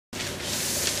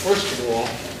First of all,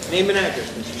 Name and address,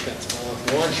 Mr. Chairman.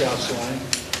 Warren Line,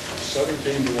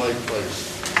 17 Dwight Place.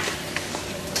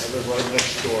 I live right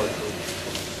next door to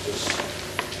this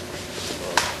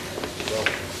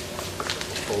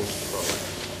proposed development.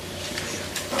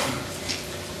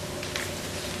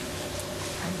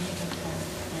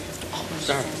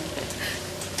 Sorry.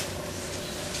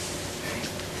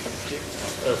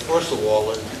 First of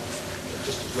all,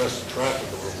 just address the traffic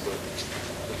a little bit.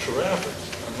 The traffic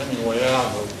on Hemingway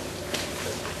Avenue,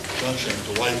 junction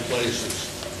to White Place is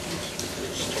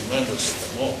tremendous at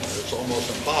the moment. It's almost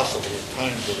impossible at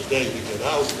times of the day to get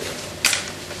out there.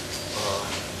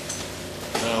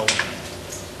 Now,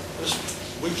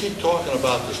 we keep talking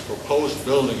about this proposed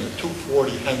building at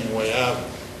 240 Hemingway Avenue.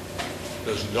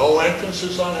 There's no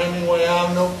entrances on Hemingway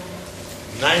Avenue.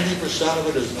 90% of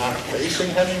it is not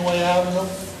facing Hemingway Avenue.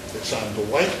 It's on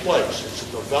Dwight Place. It's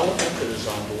a development that is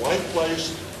on Dwight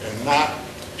Place and not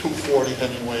 240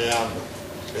 Hemingway Avenue.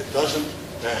 It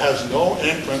has no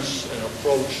entrance and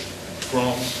approach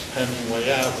from Hemingway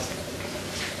Avenue.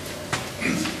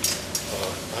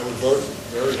 I would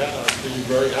be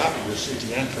very happy to see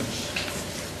the entrance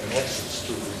and exits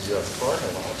to the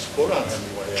parking lots put on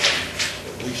Hemingway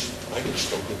Avenue. At least I could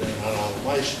still get in and out of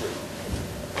my street.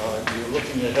 You're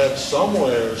looking ahead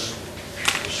somewheres,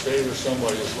 the state or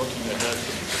somebody is looking ahead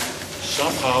to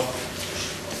somehow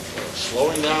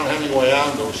slowing down Hemingway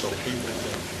Avenue so people can,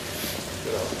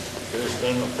 there's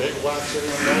been a fatal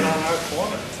accident right on our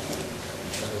corner.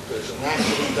 And if there's an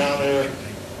accident down there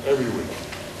every week.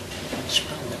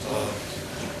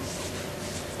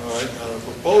 All right, the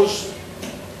proposed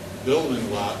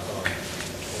building lot, or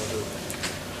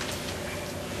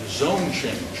the zone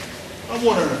change. I'm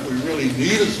wondering if we really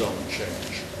need a zone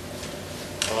change.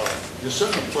 You're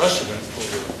setting a precedent for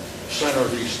the center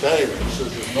of East Haven. It says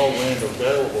there's no land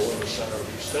available in the center of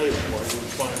East Haven. Well, you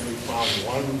finally found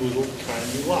one little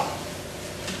tiny lot.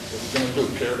 What are we going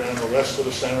to do? Tear down the rest of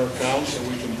the center of town so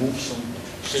we can move some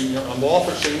senior? I'm all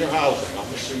for senior housing. I'm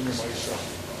a senior myself.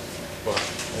 But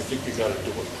I think you got to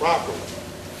do it properly.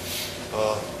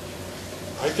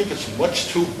 I think it's much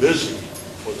too busy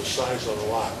for the size of the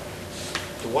lot.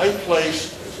 The White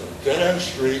Place is a dead-end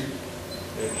street.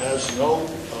 It has no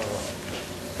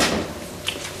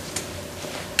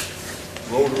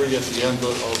rotary at the end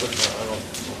of it. I don't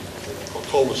know, a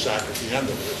cul-de-sac at the end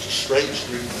of it. It's a straight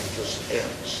street and it just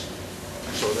ends.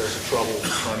 So there's trouble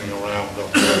turning around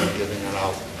up there and getting it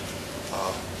out.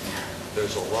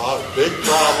 There's a big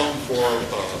problem for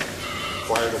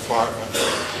fire department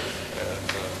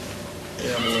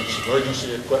and ambulance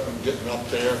emergency equipment getting up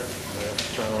there. They have to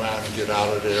turn around and get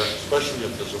out of there, especially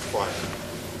if there's a fire.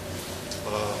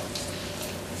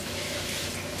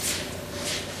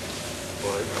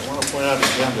 But I want to point out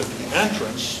again that the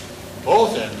entrance,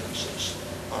 both entrances,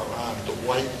 are on the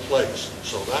White Place,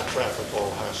 so that traffic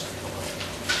all has to come out.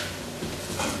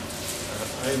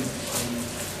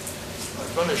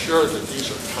 I've been assured that these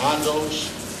are condos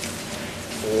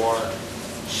for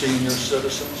senior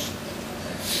citizens.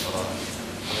 I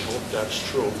hope that's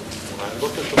true. When I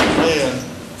look at the plan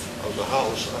of the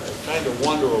house, I kind of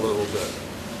wonder a little bit.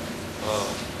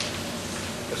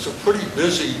 It's a pretty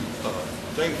busy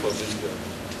thing for the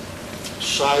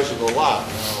size of the lot.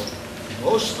 Now,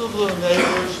 most of the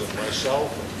neighbors and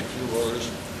myself and a few others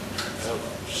have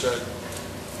said,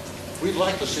 we'd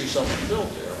like to see something built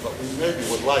there, but we maybe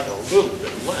would like a little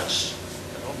bit less.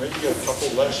 Maybe a couple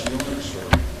less units or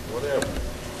whatever.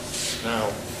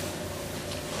 Now,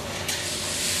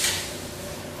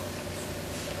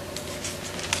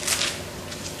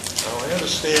 I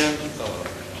understand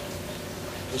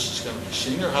this is going to be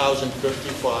senior housing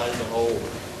 55 and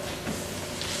older.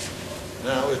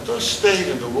 Now, it does state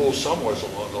in the rules somewhere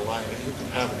along the line that you can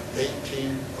have a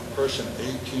person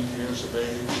 18 years of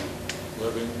age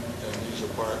living in these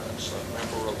apartments, a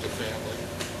member of the family.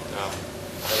 Now,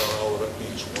 I don't know what it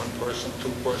means, one person,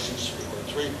 two persons, or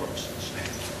three persons.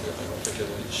 I don't think it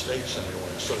states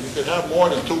anywhere. So you could have more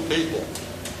than two people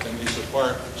in these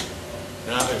apartments.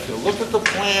 Now, if you look at the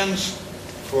plans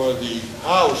for the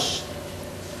house,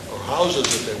 or houses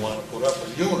that they want to put up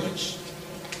as units,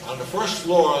 on the first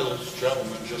floor, this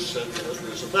gentleman just said that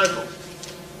there's a bedroom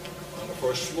on the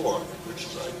first floor, which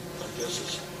is, I guess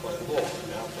is by law,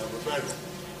 you have to have a bedroom.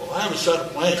 Well, I have a set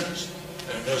of plans,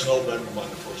 and there's no bedroom on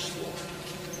the first floor.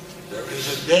 There is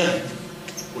a den,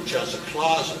 which has a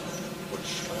closet in it, which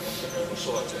I don't think I ever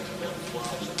saw a den in that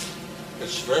closet.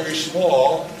 It's very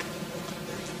small.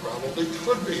 Probably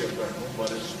could be a bedroom, but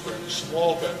it's a very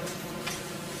small bedroom.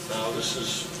 Now, this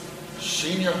is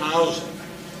senior housing.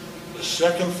 The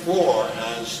second floor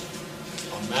has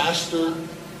a master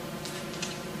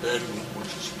bedroom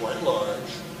which is quite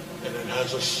large, and it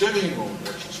has a sitting room,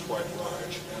 which is quite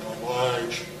large, and a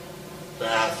large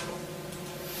bathroom.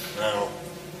 Now,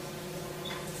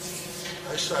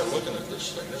 I started looking at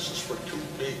this thing. This is for 2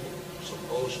 people,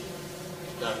 supposedly.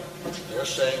 Now, they're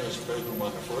saying there's a bedroom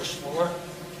on the first floor,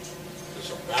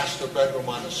 there's a master bedroom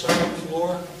on the second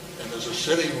floor, and there's a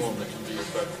sitting room that can be a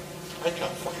bedroom. I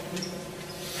can't find people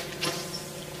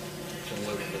who can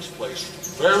live in this place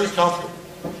very comfortable.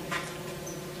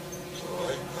 So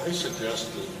I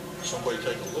suggest that somebody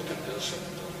take a look at this, and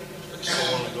if they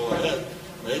still want to go ahead,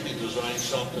 maybe design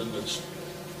something that's,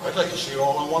 I'd like to see it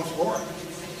all on one floor.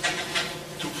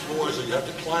 2 floors, and you have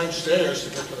to climb stairs to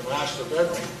get to the master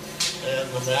bedroom and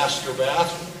the master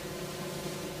bathroom.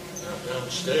 Now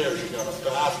downstairs, you got a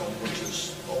bathroom which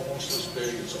is almost as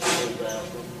big, it's a full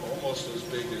bathroom, almost as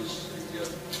big as the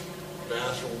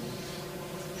bathroom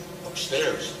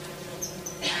upstairs.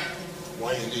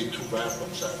 Why you need 2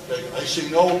 bathrooms that big? I see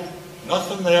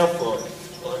nothing there for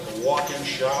like a walk-in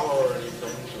shower or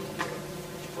anything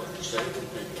for disabled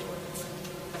people or anything.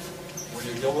 When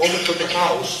you go over to the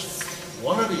house,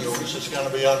 one of the units is going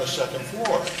to be on the second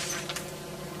floor.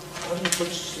 How do you put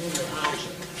senior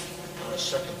housing on a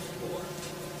second floor?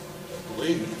 And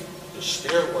believe me, the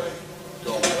stairway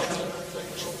going up to that thing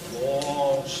is a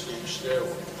long, steep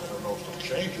stairway. I don't know if they'll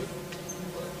change it,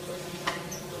 but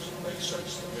it doesn't make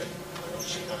sense to me. I don't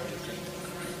see how you can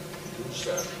use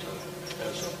that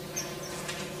as a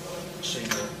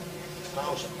senior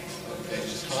housing. Okay,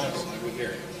 Mr. Chancellor, I will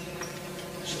hear you.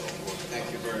 So, Thank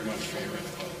you very much for your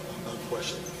input. no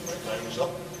question. My time is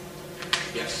up.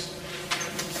 Yes.